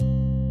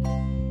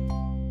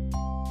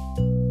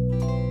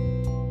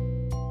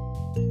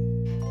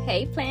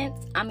Hey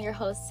plants, I'm your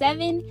host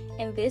Seven,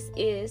 and this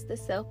is the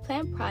Self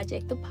Plant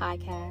Project, the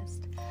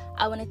podcast.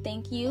 I want to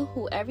thank you,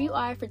 whoever you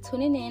are, for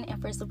tuning in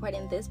and for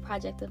supporting this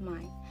project of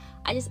mine.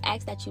 I just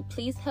ask that you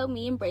please help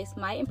me embrace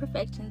my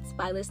imperfections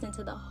by listening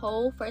to the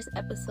whole first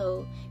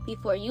episode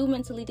before you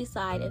mentally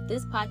decide if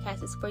this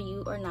podcast is for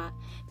you or not,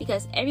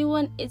 because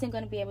everyone isn't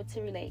going to be able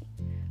to relate.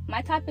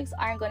 My topics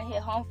aren't going to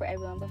hit home for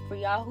everyone, but for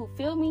y'all who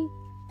feel me,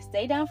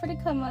 stay down for the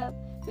come up,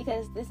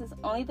 because this is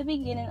only the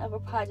beginning of a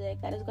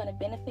project that is going to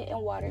benefit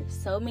and water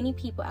so many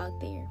people out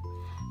there.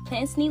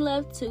 Plants Need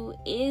Love 2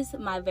 is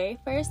my very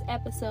first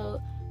episode,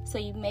 so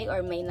you may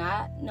or may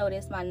not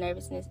notice my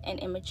nervousness and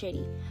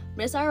immaturity.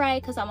 But it's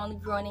alright, because I'm only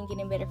growing and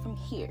getting better from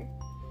here.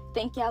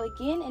 Thank y'all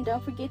again, and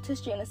don't forget to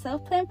stream the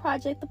Self Plan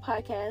Project, the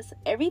podcast,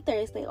 every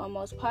Thursday on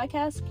most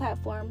podcast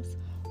platforms,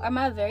 or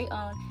my very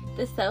own,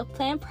 the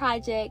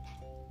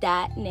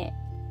selfplanproject.net.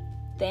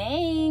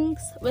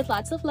 Thanks! With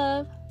lots of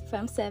love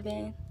from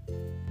Seven.